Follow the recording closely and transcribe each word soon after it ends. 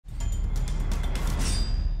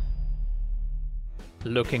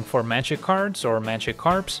Looking for magic cards or magic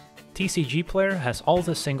carps? TCG Player has all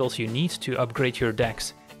the singles you need to upgrade your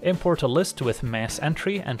decks. Import a list with mass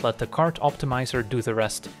entry and let the card optimizer do the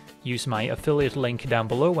rest. Use my affiliate link down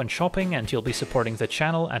below when shopping and you'll be supporting the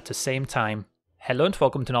channel at the same time. Hello and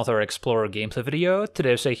welcome to another Explorer gameplay video.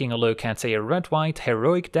 Today I'm taking a look at a red-white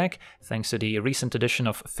heroic deck, thanks to the recent edition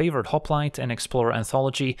of Favored Hoplite in Explorer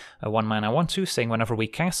Anthology, a 1-mana 1/2 saying whenever we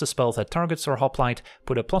cast a spell that targets our Hoplite,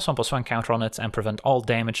 put a +1/+1 counter on it and prevent all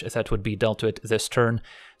damage that would be dealt to it this turn.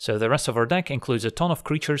 So the rest of our deck includes a ton of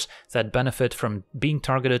creatures that benefit from being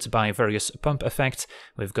targeted by various pump effects.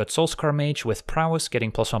 We've got Soulscar Mage with Prowess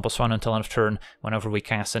getting +1/+1 until end of turn whenever we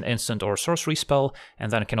cast an instant or sorcery spell,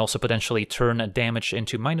 and then it can also potentially turn damage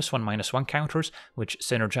into -1/-1 counters, which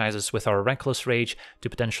synergizes with our Reckless Rage to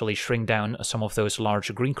potentially shrink down some of those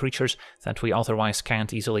large green creatures that we otherwise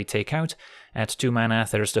can't easily take out. At 2 mana,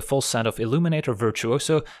 there's the full set of Illuminator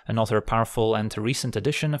Virtuoso, another powerful and recent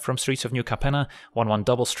addition from Streets of New Capenna, 1/1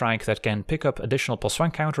 double strike that can pick up additional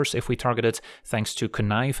 +1 counters if we target it, thanks to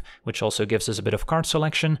Connive, which also gives us a bit of card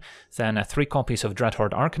selection. Then 3 copies of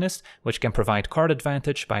Dreadhorde Arcanist, which can provide card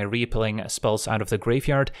advantage by reappealing spells out of the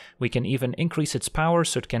graveyard. We can even increase its power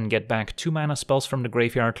so it can get back 2 mana spells from the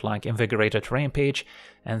graveyard like Invigorated Rampage.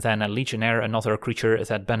 And then a Legionnaire, another creature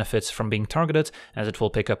that benefits from being targeted, as it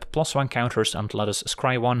will pick up +1 counters and let us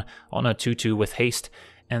scry 1 on a 2/2 with haste.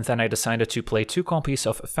 And then I decided to play 2 copies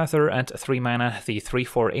of Feather at 3 mana, the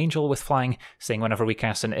 3/4 Angel with Flying, saying whenever we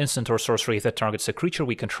cast an instant or sorcery that targets a creature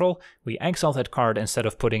we control, we exile that card instead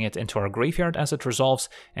of putting it into our graveyard as it resolves,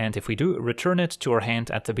 and if we do, return it to our hand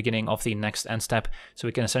at the beginning of the next end step, so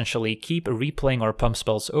we can essentially keep replaying our pump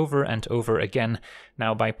spells over and over again.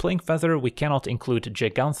 Now, by playing Feather, we cannot include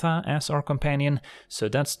Gigantha as our companion, so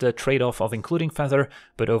that's the trade-off of including Feather,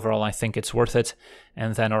 but overall I think it's worth it.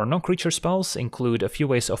 And then our non-creature spells include a few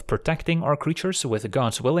ways of protecting our creatures with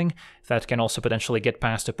God's Willing, that can also potentially get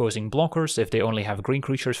past opposing blockers if they only have green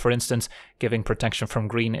creatures, for instance. Giving protection from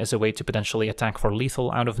green is a way to potentially attack for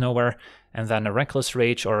lethal out of nowhere. And then a Reckless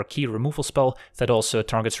Rage or key removal spell that also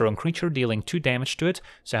targets your own creature, dealing 2 damage to it,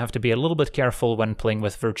 so you have to be a little bit careful when playing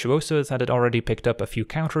with Virtuoso that it already picked up a few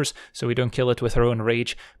counters so we don't kill it with our own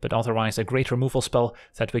rage, but otherwise a great removal spell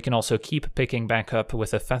that we can also keep picking back up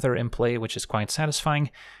with a Feather in play, which is quite satisfying.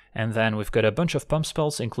 And then we've got a bunch of pump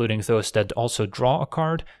spells, including those that also draw a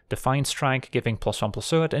card, Defiant Strike giving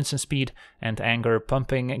 +1/+0 at instant speed, and Anger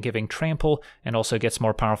Pumping giving Trample, and also gets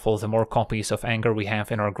more powerful the more copies of Anger we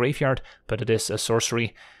have in our graveyard, but it is a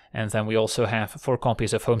sorcery. And then we also have 4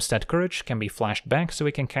 copies of Homestead Courage, can be flashed back so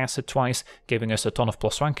we can cast it twice, giving us a ton of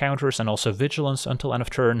 +1 counters and also Vigilance until end of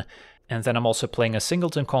turn. And then I'm also playing a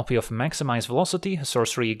singleton copy of Maximize Velocity, a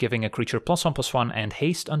sorcery giving a creature +1/+1 and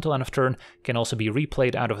haste until end of turn, can also be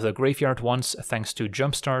replayed out of the graveyard once thanks to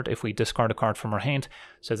Jumpstart if we discard a card from our hand,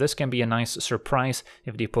 so this can be a nice surprise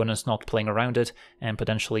if the opponent's not playing around it and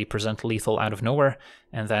potentially present lethal out of nowhere.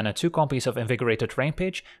 And then 2 copies of Invigorated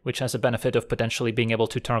Rampage, which has a benefit of potentially being able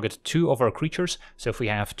to target 2 of our creatures, so if we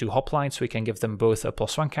have 2 Hoplites we can give them both a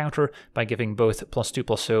 +1 counter by giving both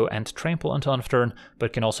 +2/+0 and Trample until end of turn,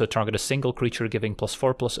 but can also target a single creature giving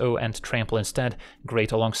 +4/+0 and Trample instead,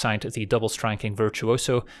 great alongside the double striking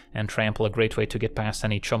Virtuoso, and Trample a great way to get past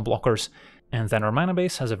any chump blockers. And then our mana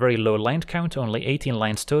base has a very low land count, only 18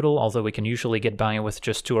 lands total, although we can usually get by with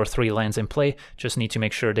just 2 or 3 lands in play, just need to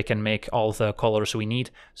make sure they can make all the colors we need,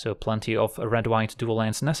 so plenty of red-white dual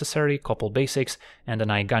lands necessary, couple basics, and an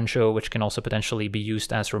Ganjo, which can also potentially be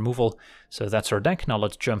used as removal. So that's our deck. Now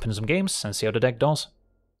let's jump into some games and see how the deck does.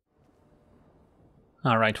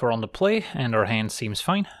 Alright, we're on the play, and our hand seems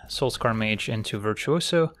fine. Soulscar Mage into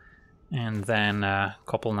Virtuoso, and then a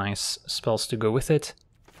couple nice spells to go with it.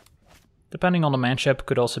 Depending on the matchup,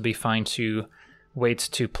 could also be fine to wait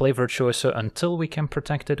to play Virtuoso until we can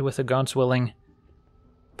protect it with a God's Willing.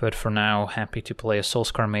 But for now, happy to play a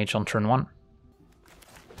Soulscar Mage on turn 1.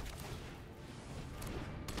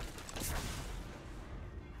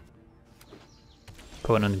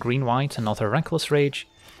 Opponent green-white, another Reckless Rage.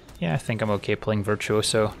 Yeah, I think I'm okay playing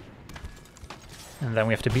Virtuoso. And then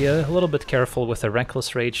we have to be a little bit careful with the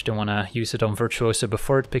Reckless Rage, don't want to use it on Virtuoso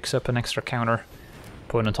before it picks up an extra counter.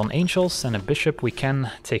 Opponent on Angels and a Bishop we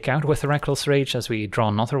can take out with the Reckless Rage as we draw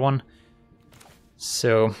another one.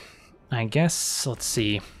 So, I guess, let's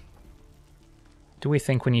see. Do we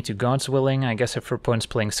think we need to God's Willing? I guess if our opponent's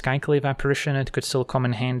playing Skyclave Apparition it could still come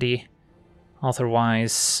in handy.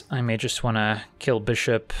 Otherwise, I may just want to kill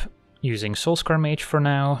Bishop using Soulscar Mage for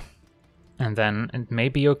now. And then it may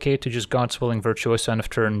be okay to just God's Willing Virtuoso end of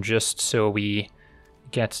turn just so we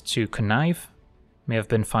get to Connive. May have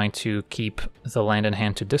been fine to keep the land in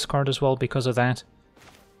hand to discard as well because of that.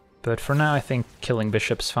 But for now I think killing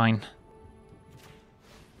bishop's fine.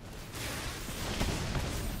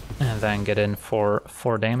 And then get in for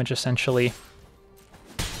 4 damage essentially.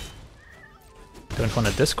 Don't want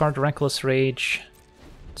to discard Reckless Rage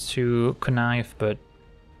to connive, but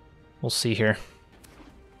we'll see here.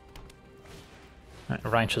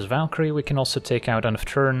 Righteous Valkyrie we can also take out on of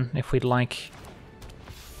turn if we'd like.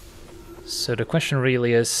 So the question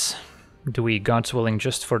really is, do we God's Willing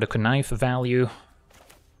just for the connive value?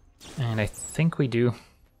 And I think we do.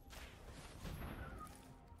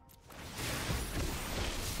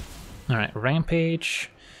 Alright,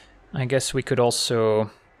 Rampage. I guess we could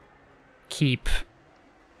also keep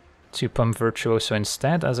to pump Virtuoso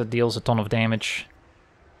instead, as it deals a ton of damage.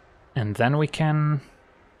 And then we can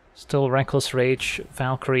still Reckless Rage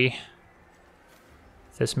Valkyrie.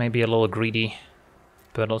 This may be a little greedy,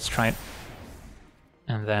 but let's try it.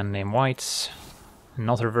 And then name whites.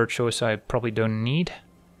 Another Virtuoso I probably don't need,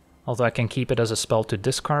 although I can keep it as a spell to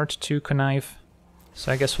discard to connive.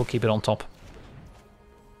 So I guess we'll keep it on top.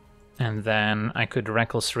 And then I could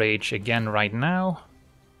Reckless Rage again right now,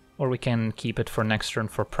 or we can keep it for next turn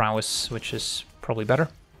for prowess, which is probably better.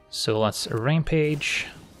 So let's Rampage,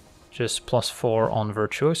 just +4 on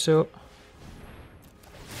Virtuoso.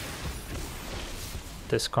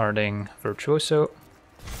 Discarding Virtuoso.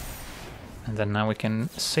 And then now we can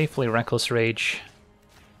safely Reckless Rage.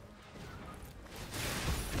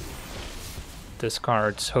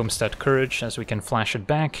 Discards Homestead Courage, as we can flash it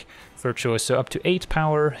back. Virtuoso up to 8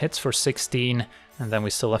 power, hits for 16, and then we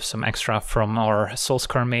still have some extra from our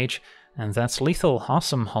Soulscar Mage, and that's lethal.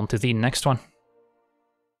 Awesome, on to the next one.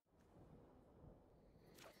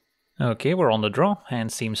 Okay, we're on the draw,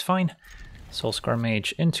 hand seems fine. Soulscar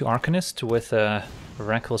Mage into Arcanist with a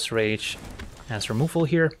Reckless Rage as removal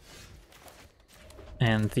here.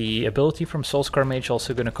 And the ability from Soulscar Mage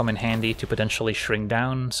also going to come in handy to potentially shrink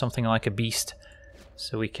down something like a beast,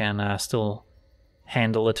 so we can still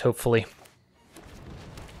handle it, hopefully.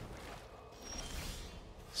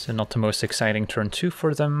 So not the most exciting turn 2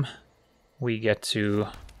 for them. We get to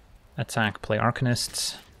attack, play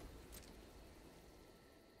Arcanists,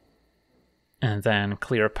 and then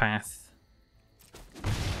clear path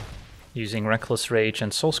using Reckless Rage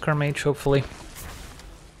and Soulscar Mage, hopefully.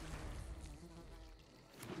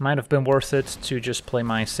 Might have been worth it to just play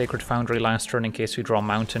my Sacred Foundry last turn in case we draw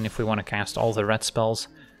Mountain if we want to cast all the red spells,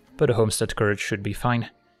 but a Homestead Courage should be fine.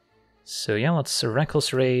 So yeah, let's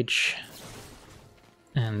Reckless Rage,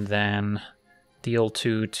 and then deal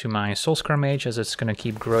 2 to my Soulscar Mage as it's going to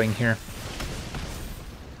keep growing here.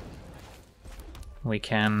 We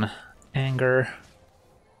can Anger,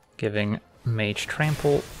 giving Mage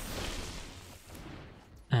Trample,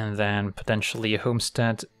 and then potentially a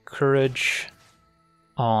Homestead Courage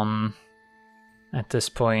on, at this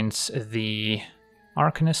point, the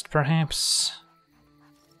Arcanist perhaps.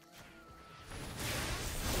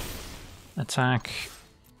 Attack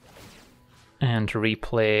and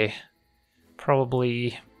replay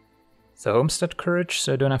probably the Homestead Courage,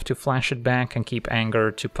 so I don't have to flash it back, and keep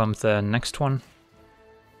Anger to pump the next one.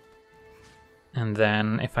 And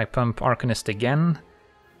then if I pump Arcanist again,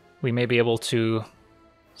 we may be able to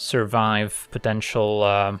survive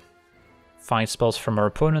potential fight spells from our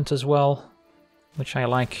opponent as well, which I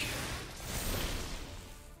like.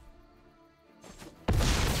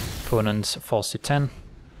 Opponent falls to 10,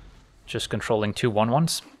 just controlling 2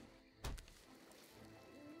 1/1s.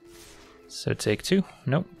 So take 2.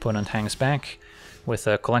 Nope, opponent hangs back with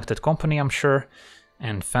a Collected Company, I'm sure,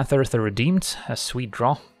 and Feather the Redeemed, a sweet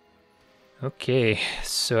draw. Okay,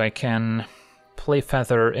 so I can play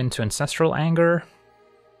Feather into Ancestral Anger,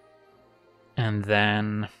 and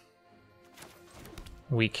then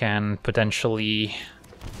we can potentially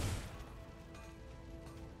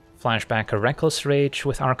flash back a Reckless Rage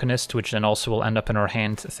with Arcanist, which then also will end up in our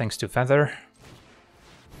hand thanks to Feather.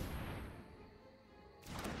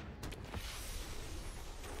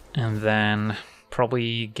 And then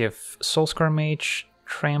probably give Soulscar Mage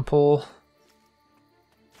Trample.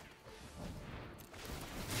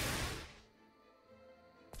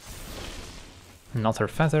 Another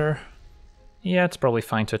Feather. Yeah, it's probably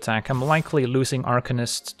fine to attack. I'm likely losing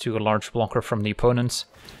Arcanist to a large blocker from the opponent,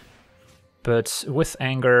 but with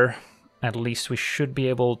Anger, at least we should be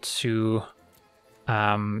able to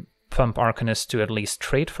pump Arcanist to at least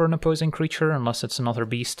trade for an opposing creature, unless it's another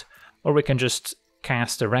beast. Or we can just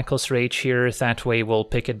cast a Reckless Rage here, that way we'll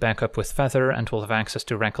pick it back up with Feather and we'll have access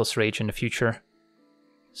to Reckless Rage in the future.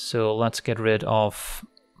 So let's get rid of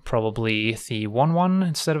probably the 1/1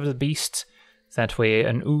 instead of the beast. That way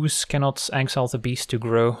an Ooze cannot exile the beast to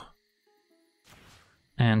grow.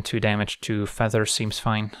 And 2 damage to Feather seems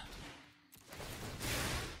fine.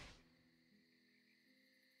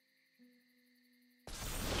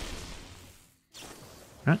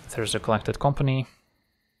 There's a collected company.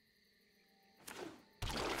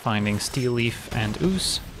 Finding Steel Leaf and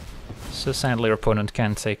Ooze. So sadly our opponent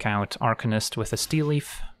can take out Arcanist with a Steel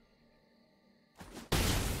Leaf.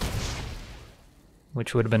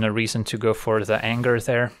 Which would have been a reason to go for the Anger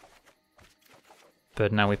there.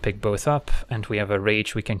 But now we pick both up, and we have a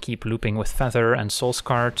Rage we can keep looping with Feather and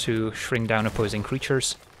Soulscar to shrink down opposing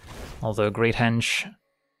creatures. Although Great Henge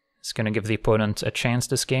is going to give the opponent a chance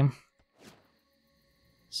this game.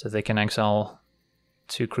 So they can exile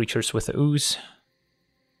 2 creatures with the Ooze.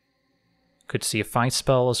 Could see a fight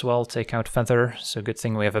spell as well, take out Feather, so good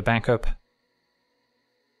thing we have a backup.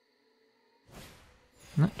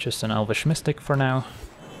 Just an Elvish Mystic for now.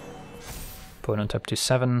 Opponent up to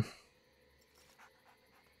 7.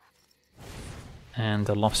 And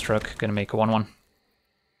the Lovestruck gonna make a 1/1.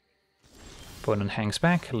 Opponent hangs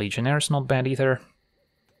back. Legionnaire's not bad either.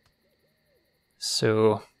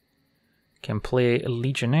 So can play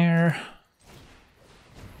Legionnaire.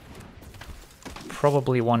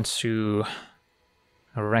 Probably want to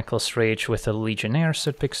Reckless Rage with a Legionnaire so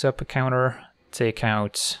it picks up a counter. Take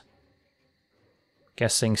out,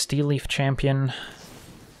 guessing, Steel Leaf Champion.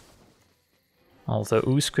 Although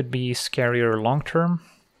Ooze could be scarier long term.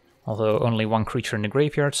 Although only 1 creature in the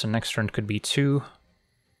graveyard, so next turn could be 2.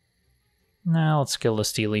 Now let's kill the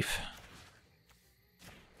Steel Leaf.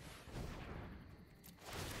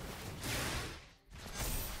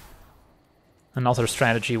 Another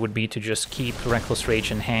strategy would be to just keep Reckless Rage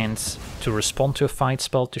in hand to respond to a fight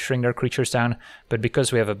spell to shrink their creatures down, but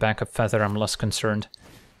because we have a backup Feather I'm less concerned.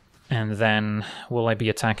 And then will I be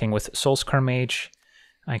attacking with Soulscar Mage?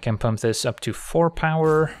 I can pump this up to 4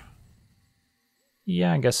 power.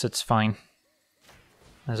 Yeah, I guess it's fine.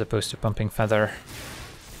 As opposed to pumping Feather.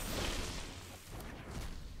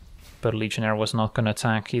 But Legionnaire was not going to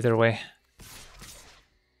attack either way.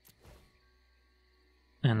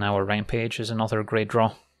 And now a Rampage is another great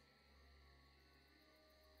draw.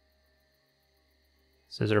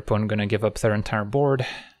 So is their opponent going to give up their entire board?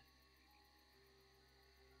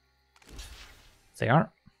 They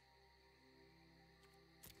are.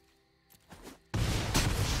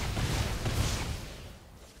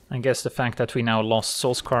 I guess the fact that we now lost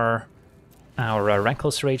Soulscar, our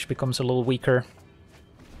Reckless Rage becomes a little weaker.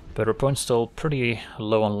 But our opponent's still pretty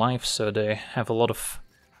low on life, so they have a lot of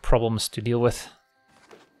problems to deal with.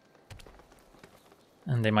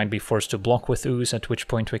 And they might be forced to block with Ooze, at which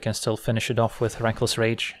point we can still finish it off with Reckless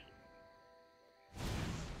Rage.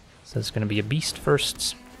 So it's going to be a Beast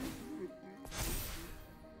first.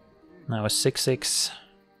 Now a 6/6.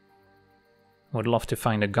 Would love to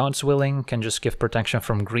find a God's Willing, can just give protection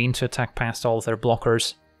from green to attack past all of their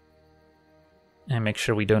blockers. And make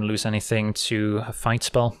sure we don't lose anything to a fight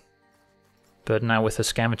spell. But now with the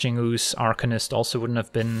Scavenging Ooze, Arcanist also wouldn't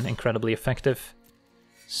have been incredibly effective.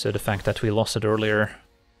 So the fact that we lost it earlier,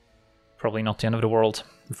 probably not the end of the world.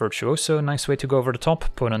 Virtuoso, nice way to go over the top.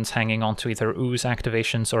 Opponents hanging on to either Ooze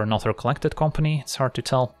activations or another collected company, it's hard to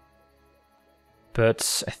tell.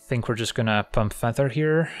 But I think we're just gonna pump Feather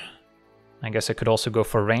here. I guess I could also go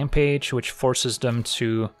for Rampage, which forces them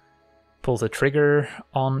to pull the trigger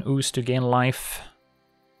on Ooze to gain life.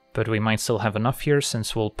 But we might still have enough here,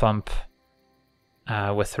 since we'll pump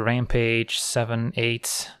with Rampage, 7,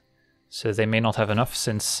 8. So they may not have enough,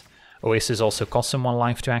 since Oasis also costs them 1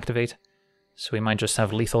 life to activate. So we might just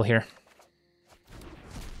have lethal here.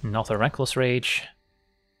 Not a Reckless Rage.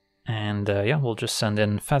 And yeah, we'll just send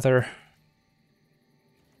in Feather.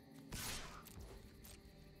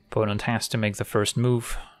 Opponent has to make the first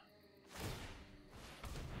move.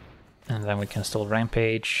 And then we can still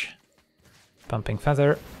Rampage. Pumping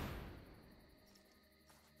Feather.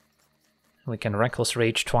 We can Reckless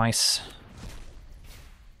Rage twice.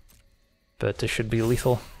 But this should be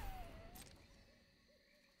lethal.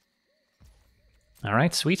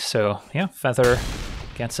 Alright, sweet. So yeah, Feather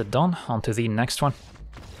gets it done. On to the next one.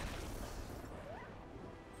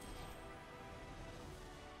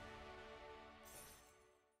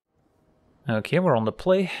 Okay, we're on the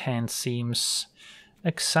play. Hand seems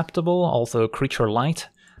acceptable, although creature light.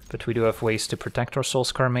 But we do have ways to protect our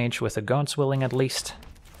Soulscar Mage with a God's Willing at least.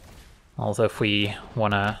 Although if we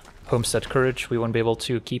wanna Homestead Courage, we won't be able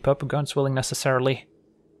to keep up God's Willing necessarily.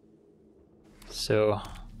 So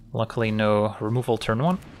luckily no removal turn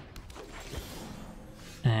 1.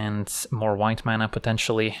 And more white mana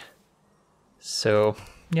potentially. So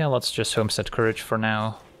yeah, let's just Homestead Courage for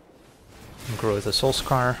now. Grow the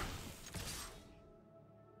Soulscar.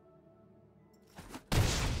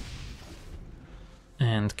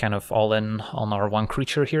 And kind of all in on our 1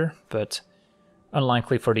 creature here, but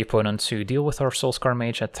unlikely for the opponent to deal with our Soulscar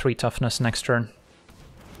Mage at 3 toughness next turn.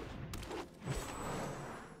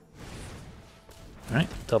 Alright,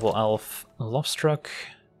 double elf Lovestruck.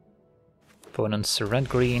 Opponent's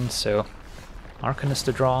red-green, so Arcanist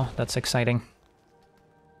to draw, that's exciting.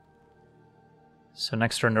 So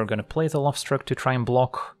next turn they're going to play the Lovestruck to try and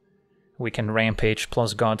block. We can Rampage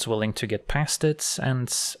plus God's Willing to get past it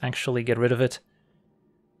and actually get rid of it.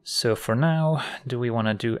 So for now, do we want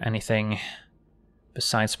to do anything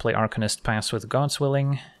besides play Arcanist pass with God's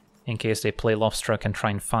Willing, in case they play Lovestruck and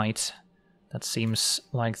try and fight? That seems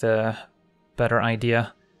like the better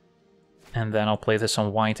idea. And then I'll play this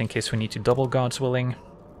on white in case we need to double God's Willing.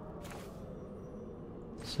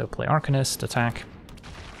 So play Arcanist, attack.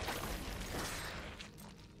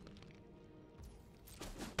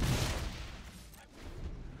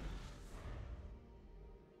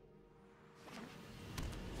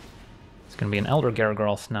 It's going to be an Elder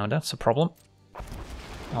Gargoth now, that's a problem.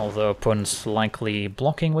 Although opponent's likely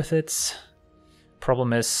blocking with it.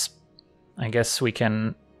 Problem is, I guess we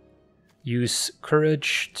can use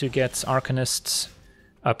Courage to get Arcanists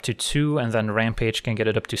up to 2, and then Rampage can get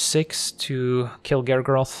it up to 6 to kill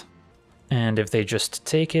Gargoth. And if they just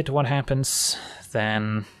take it, what happens?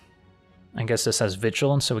 Then I guess this has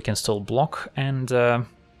Vigilance, so we can still block and a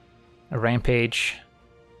Rampage.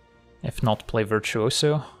 If not, play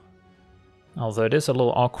Virtuoso. Although it is a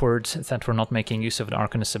little awkward that we're not making use of the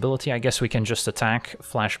Arcanist ability. I guess we can just attack,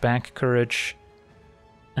 flashback, Courage,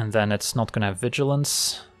 and then it's not going to have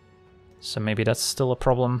Vigilance. So maybe that's still a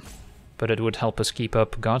problem, but it would help us keep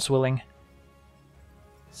up God's Willing.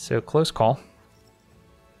 So close call.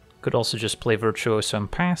 Could also just play Virtuoso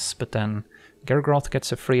and pass, but then Gargoth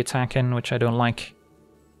gets a free attack in, which I don't like.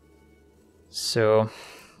 So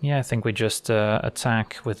yeah, I think we just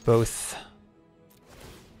attack with both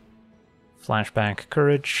Flashback,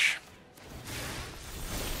 Courage,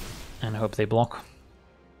 and hope they block.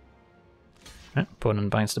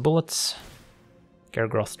 Opponent binds the bullets.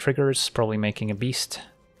 Gargoth triggers, probably making a beast.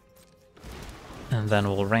 And then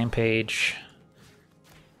we'll Rampage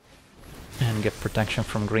and get protection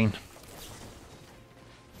from green.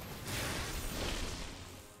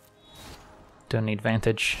 Don't need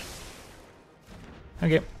Vantage.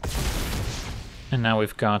 Okay. And now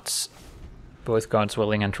we've got both God's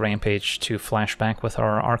Willing and Rampage to flashback with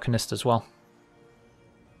our Arcanist as well.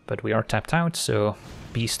 But we are tapped out, so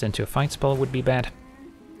Beast into a fight spell would be bad.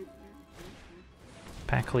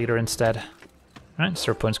 Pack Leader instead. Alright, so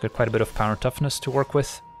our opponent's got quite a bit of power toughness to work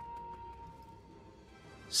with.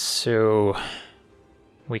 So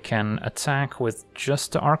we can attack with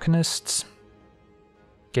just the Arcanists,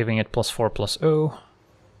 giving it +4/+0.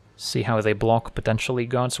 See how they block, potentially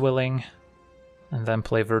God's Willing, and then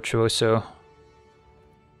play Virtuoso.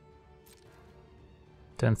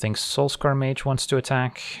 Don't think Soulscar Mage wants to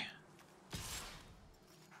attack.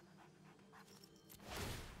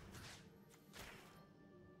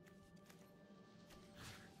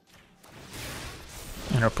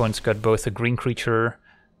 And our opponent's got both a green creature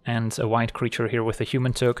and a white creature here with a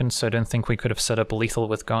human token, so I don't think we could have set up lethal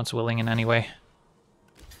with God's Willing in any way.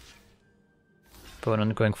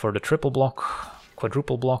 Opponent going for the triple block,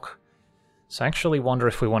 quadruple block. So I actually wonder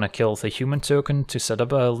if we want to kill the human token to set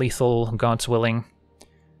up a lethal God's Willing.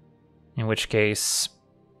 In which case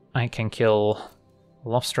I can kill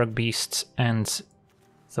Lovestruck Beast and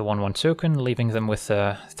the 1/1 token, leaving them with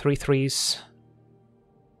 3/3s.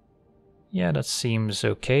 Yeah, that seems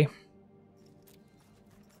okay.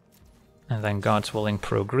 And then God's Willing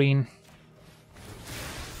pro green.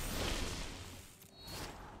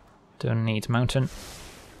 Don't need Mountain.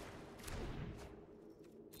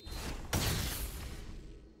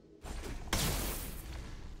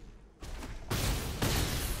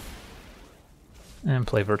 And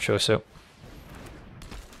play Virtuoso.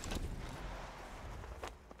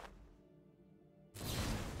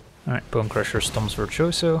 Alright, Bone Crusher stomps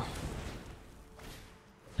Virtuoso.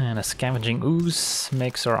 And a Scavenging Ooze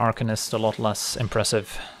makes our Arcanist a lot less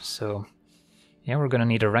impressive. So yeah, we're gonna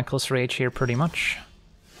need a Reckless Rage here pretty much.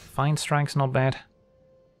 Fine Strike's not bad.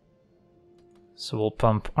 So we'll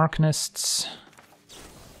pump Arcanists.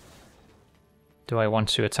 Do I want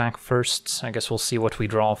to attack first? I guess we'll see what we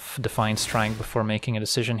draw off Defiant Strike before making a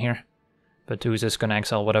decision here. But Ooze is gonna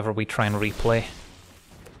exile whatever we try and replay.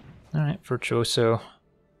 Alright, Virtuoso.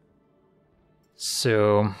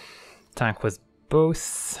 So attack with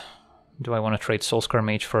both. Do I want to trade Soulscar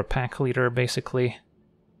Mage for a Pack Leader, basically?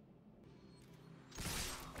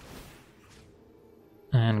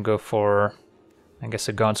 And go for, I guess,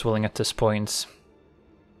 a God's Willing at this point.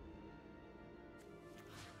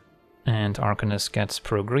 And Arcanist gets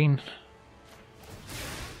pro green.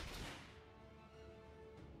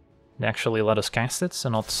 They actually let us cast it, so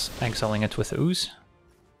not exiling it with Ooze.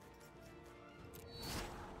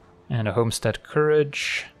 And a Homestead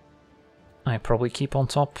Courage I probably keep on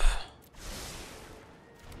top.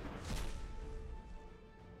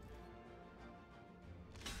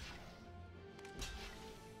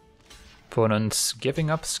 Opponent's giving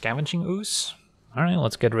up Scavenging Ooze. Alright,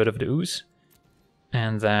 let's get rid of the Ooze.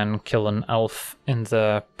 And then kill an elf in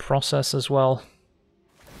the process as well.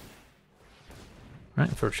 Right,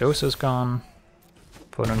 Virtuoso's gone.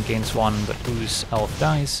 Opponent gains 1, but Ooze elf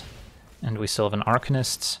dies. And we still have an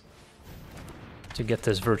Arcanist to get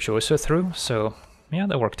this Virtuoso through, so yeah,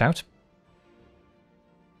 that worked out.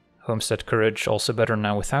 Homestead Courage also better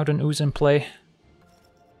now without an Ooze in play.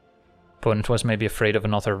 Opponent was maybe afraid of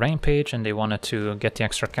another Rampage and they wanted to get the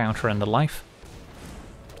extra counter and the life.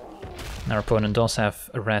 Our opponent does have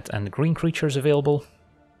red and green creatures available.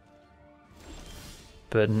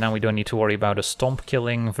 But now we don't need to worry about a Stomp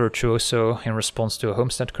killing Virtuoso in response to a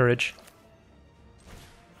Homestead Courage.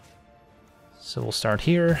 So we'll start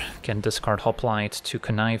here, can discard Hoplite to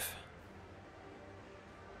connive.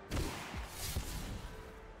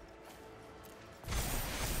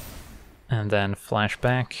 And then flash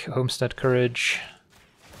back, Homestead Courage.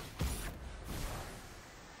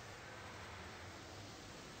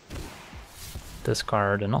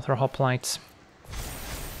 Discard another Hoplite.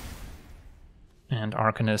 And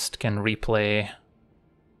Arcanist can replay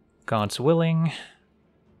God's Willing,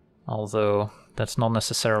 although that's not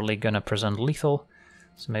necessarily gonna present lethal,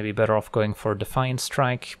 so maybe better off going for Defiant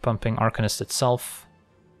Strike, pumping Arcanist itself.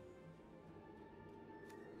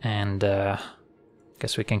 And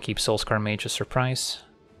guess we can keep Soulscar Mage a surprise.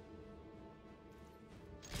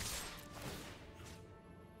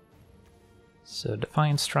 So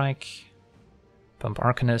Defiant Strike, pump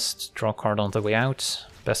Arcanist, draw a card on the way out.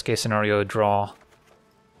 Best case scenario, draw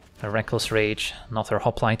a Reckless Rage, another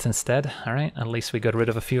Hoplite instead. Alright, at least we got rid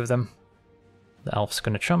of a few of them. The Elf's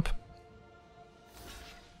gonna chump.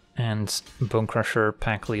 And Bonecrusher,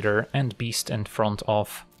 Pack Leader, and Beast in front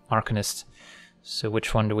of Arcanist. So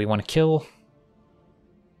which one do we want to kill?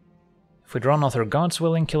 If we draw another God's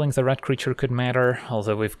Willing, killing the red creature could matter,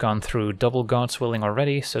 although we've gone through double God's Willing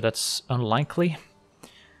already, so that's unlikely.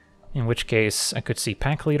 In which case, I could see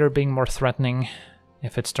Pack Leader being more threatening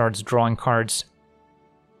if it starts drawing cards.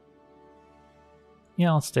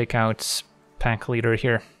 Yeah, let's take out Pack Leader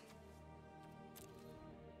here.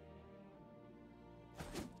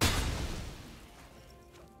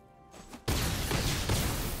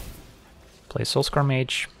 Play Soulscar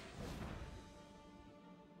Mage.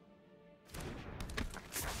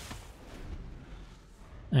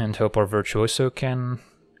 And hope our Virtuoso can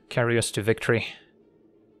carry us to victory.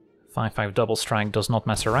 5/5 double strike does not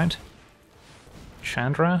mess around.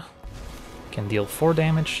 Chandra can deal 4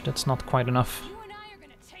 damage, that's not quite enough.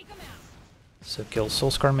 So kill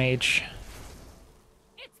Soulscar Mage.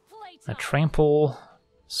 A Trample,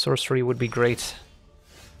 Sorcery would be great.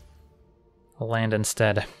 A land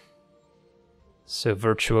instead. So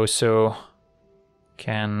Virtuoso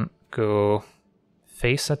can go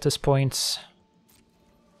face at this point.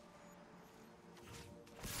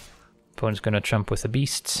 Opponent's gonna jump with the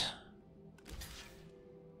Beast.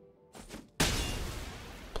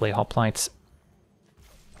 Play Hoplite.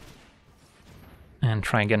 And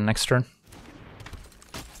try again next turn.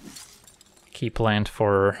 Keep land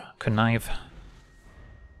for Connive.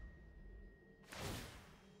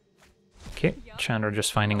 Okay, Chandra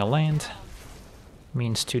just finding a land.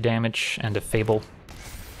 Means 2 damage and a Fable.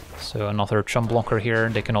 So another chump blocker here.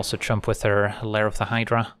 They can also chump with their Lair of the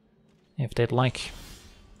Hydra, if they'd like.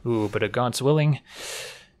 Ooh, but a God's Willing.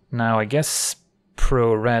 Now I guess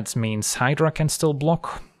pro red means Hydra can still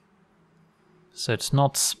block. So it's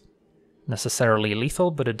not necessarily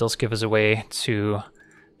lethal, but it does give us a way to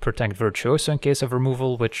protect Virtuoso in case of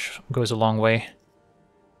removal, which goes a long way.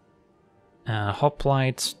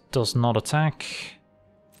 Hoplite does not attack.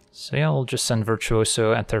 So yeah, I'll just send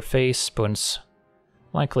Virtuoso at their face. Opponent's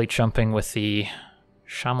likely jumping with the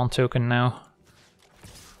Shaman token now.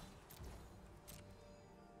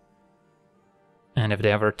 And if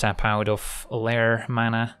they ever tap out of Lair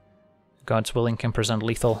mana, God's Willing can present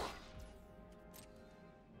lethal.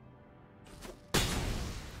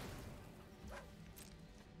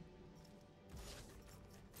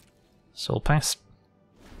 Soul Pass.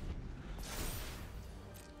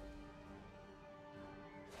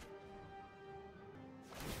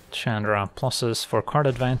 Chandra pluses for card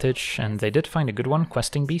advantage, and they did find a good one,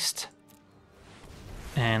 Questing Beast.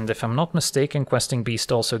 And if I'm not mistaken, Questing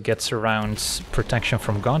Beast also gets around protection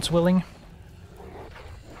from God's Willing.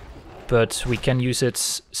 But we can use it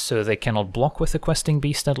so they cannot block with the Questing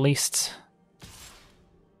Beast at least.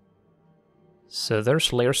 So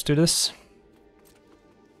there's layers to this.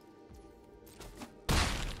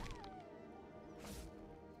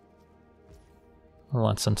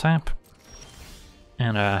 Let's untap.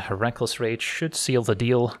 And a Reckless Rage should seal the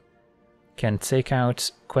deal. Can take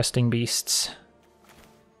out Questing Beasts.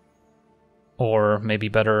 Or maybe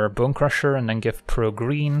better Bone Crusher and then give pro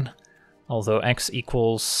green. Although X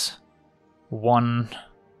equals 1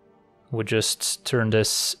 would just turn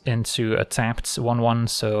this into a tapped 1/1,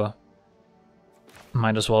 so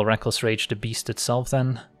might as well Reckless Rage the beast itself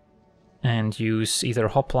then. And use either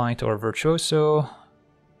Hoplite or Virtuoso.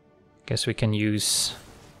 Guess we can use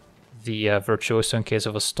the Virtuoso in case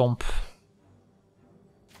of a stomp.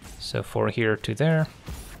 So 4 here, 2 there.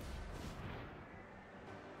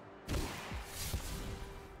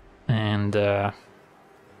 And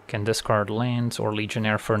can discard land or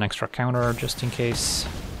Legionnaire for an extra counter just in case.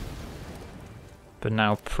 But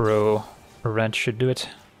now pro red should do it.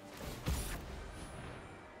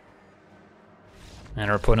 And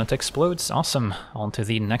our opponent explodes. Awesome. On to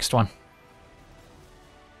the next one.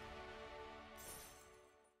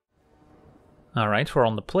 Alright, we're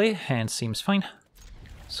on the play. Hand seems fine.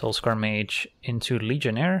 Soulscar Mage into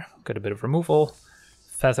Legionnaire. Got a bit of removal.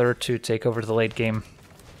 Feather to take over the late game.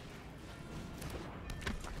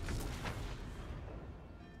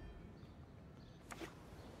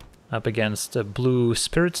 Up against a blue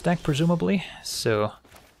Spirits deck, presumably. So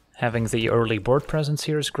having the early board presence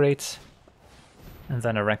here is great. And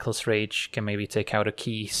then a Reckless Rage can maybe take out a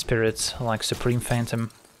key spirit like Supreme Phantom.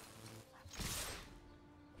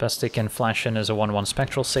 Best they can flash in is a 1/1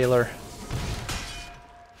 Spectral Sailor.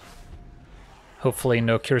 Hopefully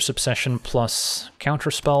no Curse Obsession plus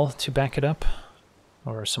Counterspell to back it up.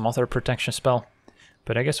 Or some other protection spell.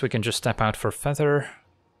 But I guess we can just step out for Feather.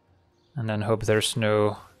 And then hope there's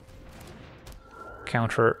no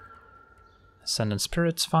counter. Ascendant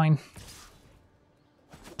Spirit's fine.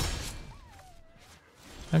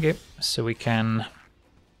 Okay, so we can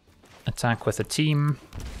attack with a team,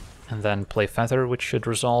 and then play Feather, which should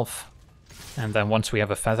resolve. And then once we have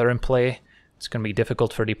a Feather in play, it's going to be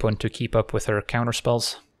difficult for the opponent to keep up with her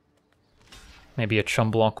counterspells. Maybe a Chum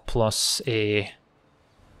Block plus a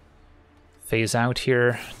Phase Out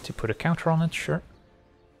here to put a counter on it, sure.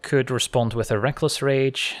 Could respond with a Reckless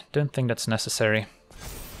Rage, don't think that's necessary.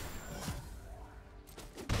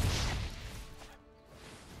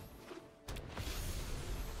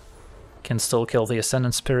 Can still kill the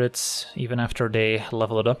Ascendant Spirits, even after they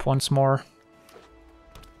level it up once more.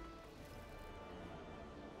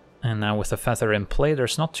 And now with the Feather in play,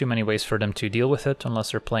 there's not too many ways for them to deal with it,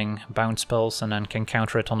 unless they're playing bounce spells and then can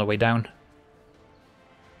counter it on the way down.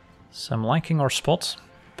 So I'm liking our spot,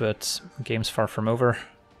 but game's far from over.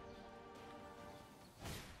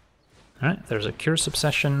 Alright, there's a Curse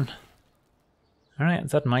Obsession. Alright,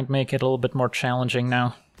 that might make it a little bit more challenging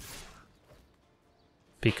now.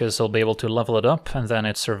 Because they'll be able to level it up, and then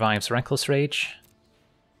it survives Reckless Rage.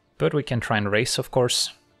 But we can try and race, of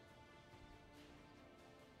course.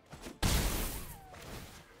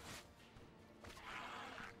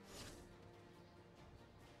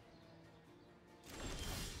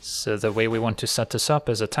 So the way we want to set this up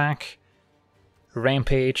is attack,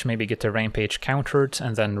 Rampage, maybe get the Rampage countered,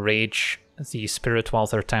 and then Rage the Spirit while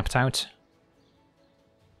they're tapped out.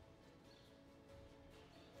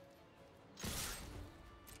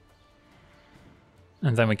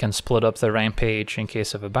 And then we can split up the Rampage in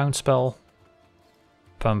case of a bounce spell.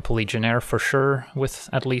 Pump Legionnaire for sure, with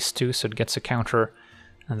at least 2, so it gets a counter.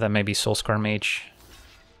 And then maybe Soulscar Mage.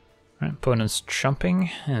 Right, opponent's jumping.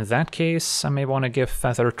 In that case, I may want to give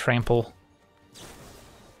Feather Trample.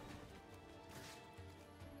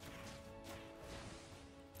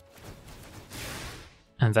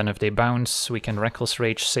 And then if they bounce, we can Reckless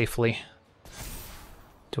Rage safely.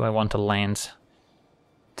 Do I want to land?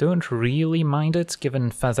 Don't really mind it, given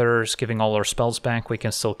Feather's giving all our spells back, we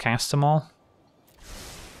can still cast them all.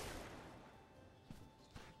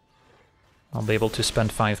 I'll be able to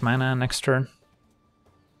spend 5 mana next turn.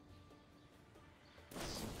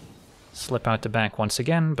 Slip out the back once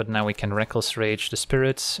again, but now we can Reckless Rage the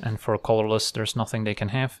Spirits, and for Colorless there's nothing they can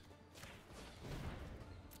have.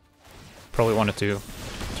 Probably wanted to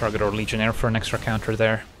target our Legionnaire for an extra counter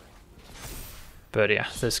there. But yeah,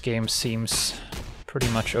 this game seems pretty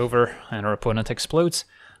much over, and our opponent explodes.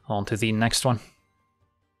 On to the next one.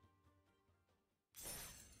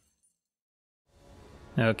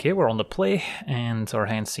 Okay, we're on the play, and our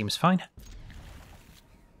hand seems fine.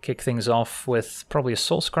 Kick things off with probably a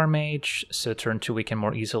Soulscar Mage, so turn 2 we can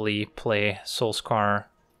more easily play Soulscar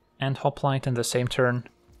and Hoplite in the same turn.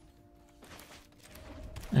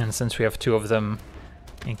 And since we have 2 of them,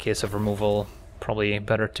 in case of removal, probably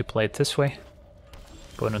better to play it this way.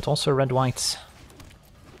 Opponent also red-white.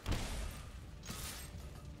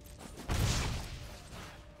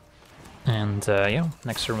 And And yeah,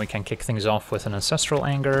 next turn we can kick things off with an Ancestral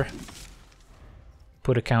Anger.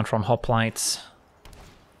 Put a counter on Hoplite.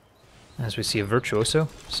 As we see a Virtuoso,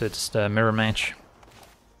 so it's the mirror match.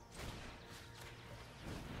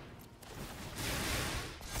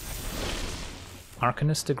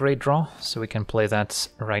 Arcanist, a great draw, so we can play that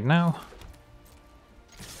right now.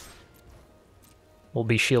 We'll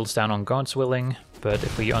be shields down on God's Willing, but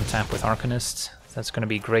if we untap with Arcanist, that's going to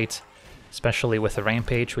be great. Especially with the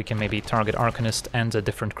Rampage, we can maybe target Arcanist and a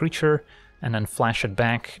different creature, and then flash it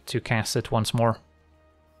back to cast it once more.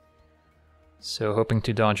 So hoping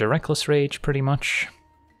to dodge a Reckless Rage, pretty much.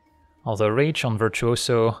 Although Rage on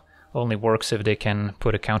Virtuoso only works if they can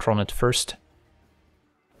put a counter on it first.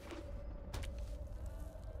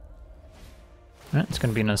 It's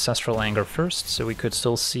going to be an Ancestral Anger first, so we could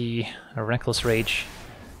still see a Reckless Rage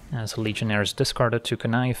as Legionnaire is discarded to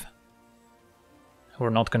connive. We're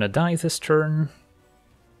not going to die this turn,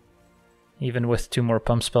 even with 2 more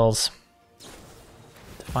pump spells.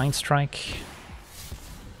 Divine Strike.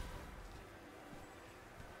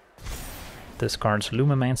 Discards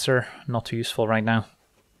Lumimancer, not too useful right now.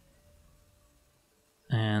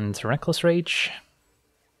 And Reckless Rage.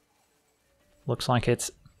 Looks like it.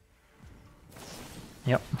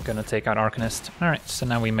 Yep, gonna take out Arcanist. Alright, so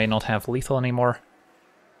now we may not have lethal anymore.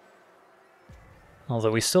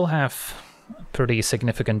 Although we still have pretty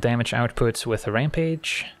significant damage output with a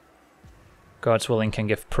Rampage. God's Willing can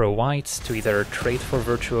give pro-white to either trade for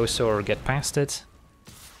Virtuoso or get past it.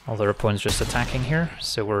 Although our opponent's just attacking here,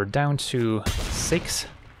 so we're down to 6.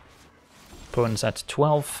 Opponent's at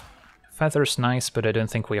 12. Feather's nice, but I don't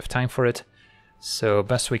think we have time for it. So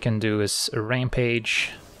best we can do is a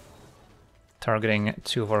Rampage, targeting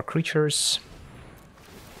 2 of our creatures.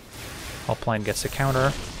 Hoplite gets a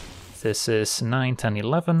counter. This is 9, 10,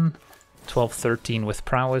 11. 12, 13 with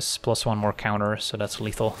prowess, plus 1 more counter, so that's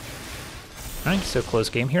lethal. Alright, so close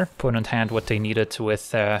game here. Opponent had what they needed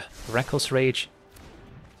with Reckless Rage.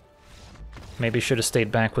 Maybe should have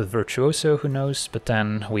stayed back with Virtuoso, who knows, but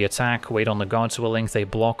then we attack, wait on the God's Willing, they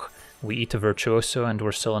block, we eat the Virtuoso, and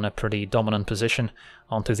we're still in a pretty dominant position.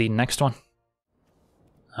 On to the next one.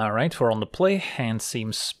 Alright, we're on the play, hand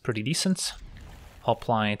seems pretty decent.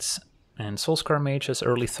 Hoplite and Soulscar Mage as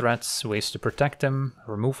early threats, ways to protect them,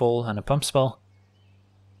 removal and a pump spell.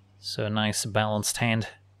 So a nice balanced hand.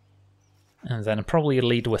 And then probably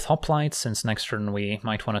lead with Hoplite, since next turn we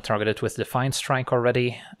might want to target it with Defiant Strike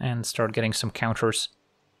already, and start getting some counters.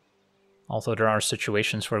 Although there are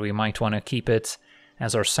situations where we might want to keep it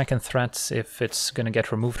as our second threat if it's going to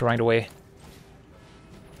get removed right away.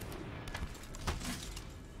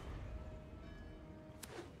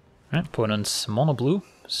 Opponent's mono blue,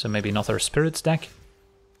 so maybe another Spirits deck.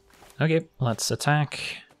 Okay, let's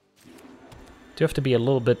attack. Do have to be a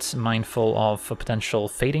little bit mindful of a potential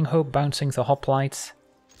Fading Hope bouncing the Hoplite.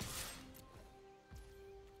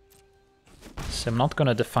 So I'm not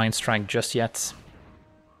gonna Defiant Strike just yet.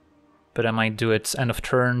 But I might do it end of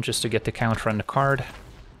turn just to get the counter on the card.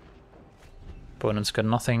 Opponent's got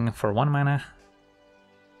nothing for 1 mana.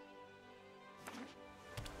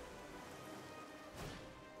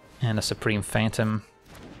 And a Supreme Phantom.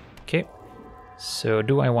 Okay, so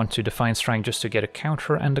do I want to Defiant Strike just to get a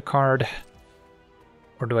counter and a card?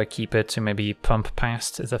 Or do I keep it to maybe pump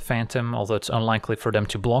past the Phantom, although it's unlikely for them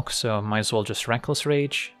to block, so might as well just Reckless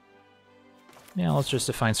Rage. Yeah, let's just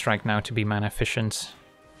Defiant Strike now to be mana efficient.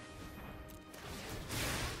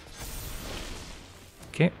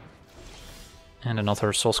 Okay. And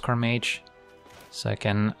another Soulscar Mage. So I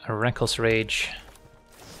can Reckless Rage,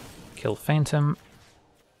 kill Phantom,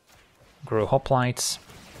 grow Hoplite,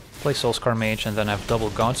 play Soulscar Mage, and then have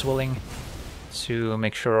double God's Willing to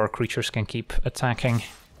make sure our creatures can keep attacking.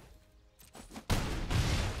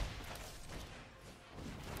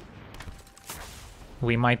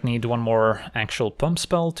 We might need 1 more actual pump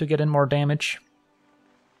spell to get in more damage,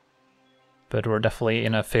 but we're definitely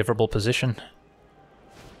in a favorable position.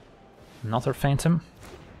 Another Phantom.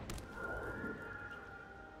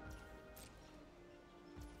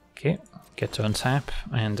 Okay, get to untap,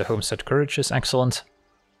 and the Homestead Courage is excellent.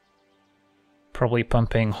 Probably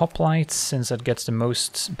pumping Hoplite, since that gets the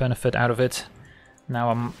most benefit out of it. Now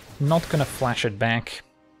I'm not gonna flash it back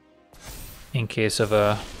in case of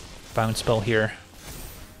a bounce spell here.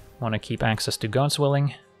 Want to keep access to God's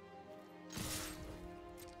Willing.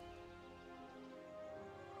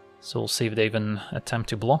 So we'll see if they even attempt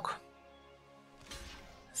to block.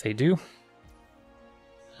 They do.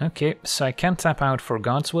 Okay, so I can tap out for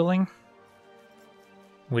God's Willing,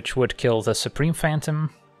 which would kill the Supreme Phantom.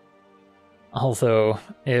 Although,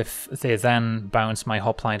 if they then bounce my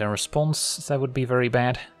Hoplite in response, that would be very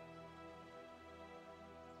bad.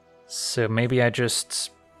 So maybe I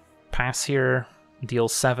just pass here, deal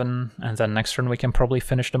 7, and then next turn we can probably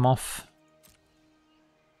finish them off.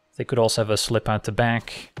 They could also have a slip out the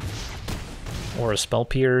back, or a Spell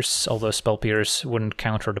Pierce, although Spell Pierce wouldn't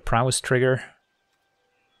counter the prowess trigger.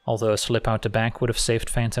 Although a slip out the back would have saved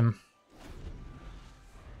Phantom.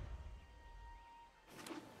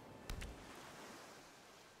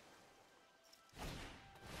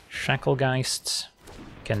 Shacklegeist.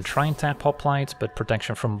 Can try and tap Hoplite, but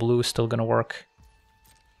protection from blue is still gonna work.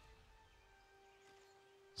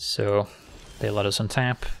 So they let us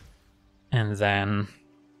untap. And then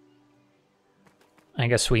I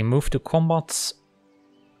guess we move to combat.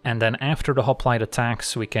 And then after the Hoplite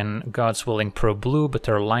attacks, we can God's Willing pro blue, but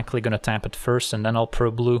they're likely gonna tap it first and then I'll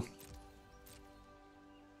pro blue.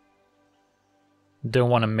 Don't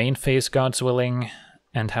want to main phase God's Willing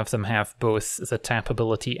and have them have both the tap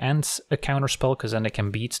ability and a counterspell, because then they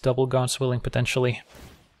can beat double God's Willing potentially.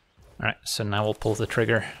 Alright, so now we'll pull the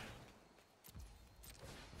trigger.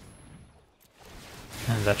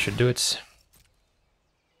 And that should do it.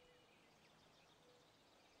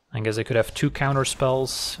 I guess I could have 2 counter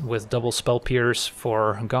spells with double Spell Pierce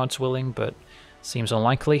for God's Willing, but seems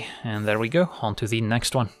unlikely. And there we go, on to the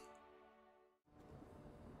next one.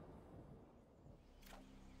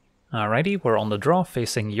 Alrighty, we're on the draw,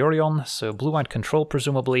 facing Yorion, so blue-white control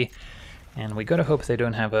presumably, and we gotta hope they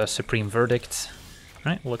don't have a Supreme Verdict.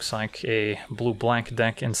 Right, looks like a blue-black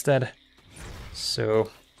deck instead. So,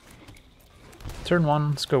 turn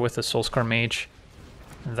 1, let's go with the Soulscar Mage,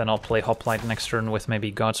 and then I'll play Hoplite next turn with maybe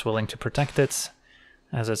God's Willing to protect it,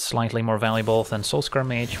 as it's slightly more valuable than Soulscar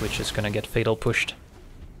Mage, which is gonna get Fatal pushed.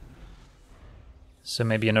 So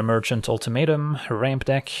maybe an Emergent Ultimatum, ramp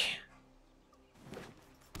deck.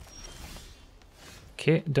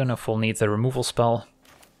 Okay, don't know if we'll need the removal spell.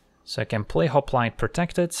 So I can play Hoplite,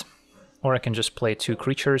 protect it, or I can just play 2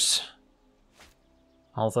 creatures.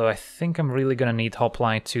 Although I think I'm really gonna need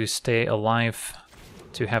Hoplite to stay alive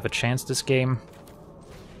to have a chance this game.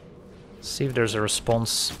 See if there's a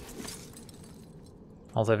response.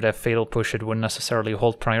 Although if they have Fatal Push, it wouldn't necessarily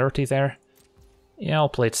hold priority there. Yeah, I'll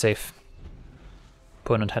play it safe.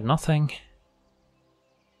 Opponent had nothing.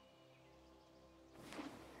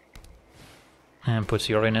 And puts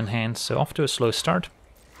Yorion in hand, so off to a slow start.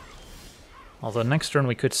 Although next turn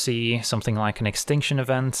we could see something like an Extinction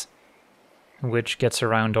event, which gets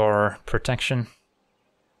around our protection.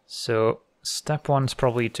 So step 1 is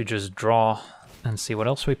probably to just draw and see what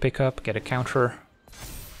else we pick up, get a counter.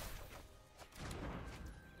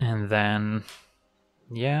 And then,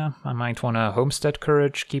 yeah, I might want to Homestead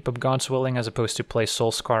Courage, keep up God's Willing, as opposed to play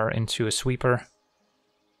Soulscar into a sweeper.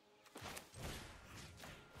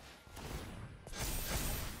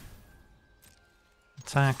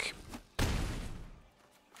 Attack.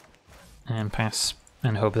 And pass.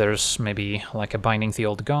 And hope there's maybe like a Binding the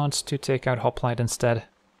Old Gods to take out Hoplite instead.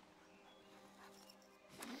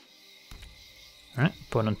 Alright,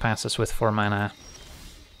 opponent passes with 4 mana.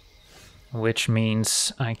 Which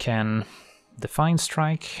means I can Divine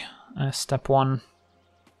Strike as step 1.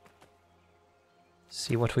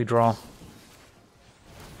 See what we draw.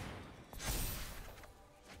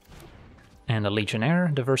 And a Legionnaire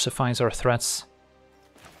diversifies our threats.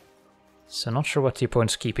 So not sure what the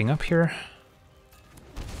opponent's keeping up here,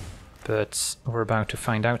 but we're about to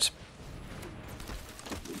find out.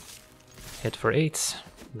 Hit for 8,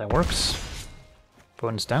 that works.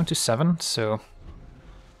 Opponent's down to 7, so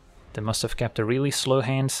they must have kept a really slow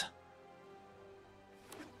hand.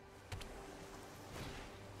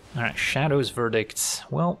 Alright, Shadow's Verdict.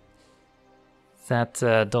 Well, that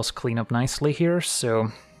does clean up nicely here,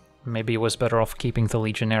 so maybe it was better off keeping the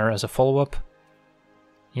Legionnaire as a follow-up.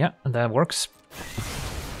 Yeah, that works.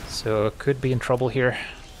 So could be in trouble here.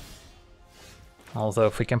 Although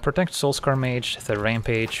if we can protect Soulscar Mage, the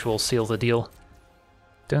Rampage will seal the deal.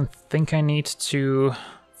 Don't think I need to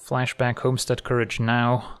flashback Homestead Courage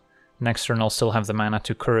now. Next turn I'll still have the mana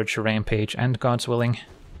to Courage, Rampage and God's Willing.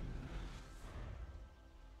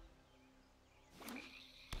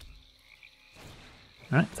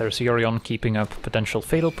 Alright, there's Yorion keeping up potential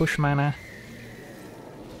Fatal Push mana.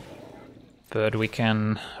 But we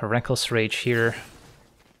can Reckless Rage here.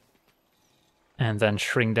 And then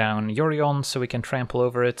shrink down Yorion so we can trample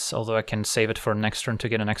over it, although I can save it for next turn to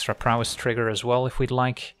get an extra prowess trigger as well if we'd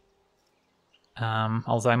like.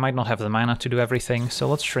 Although I might not have the mana to do everything, so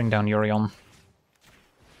let's shrink down Yorion.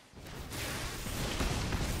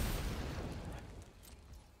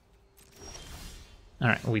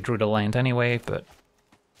 Alright, we drew the land anyway, but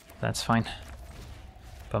that's fine.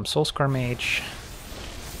 Bump Soulscar Mage.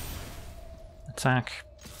 Attack.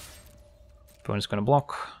 Opponent's gonna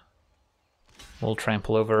block. we'll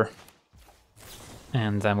trample over.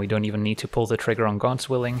 And then we don't even need to pull the trigger on God's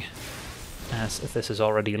Willing, as this is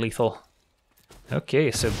already lethal.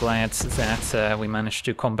 Okay, so glad that we managed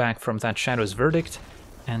to come back from that Shadow's Verdict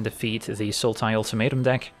and defeat the Sultai Ultimatum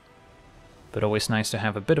deck. But always nice to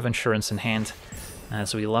have a bit of insurance in hand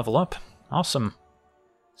as we level up. Awesome.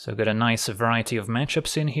 So got a nice variety of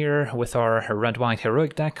matchups in here with our red-white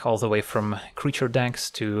heroic deck, all the way from creature decks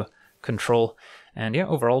to control. And yeah,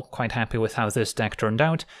 overall quite happy with how this deck turned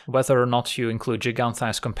out. Whether or not you include Giganta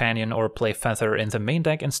as companion or play Feather in the main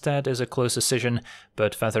deck instead is a close decision,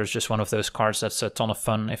 but Feather is just one of those cards that's a ton of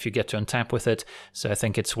fun if you get to untap with it, so I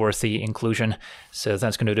think it's worth the inclusion. So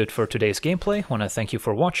that's going to do it for today's gameplay. Want to thank you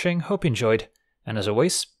for watching, hope you enjoyed, and as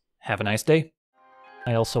always, have a nice day.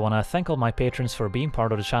 I also want to thank all my patrons for being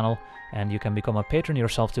part of the channel, and you can become a patron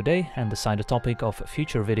yourself today and decide the topic of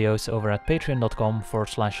future videos over at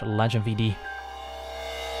patreon.com/LegenVD.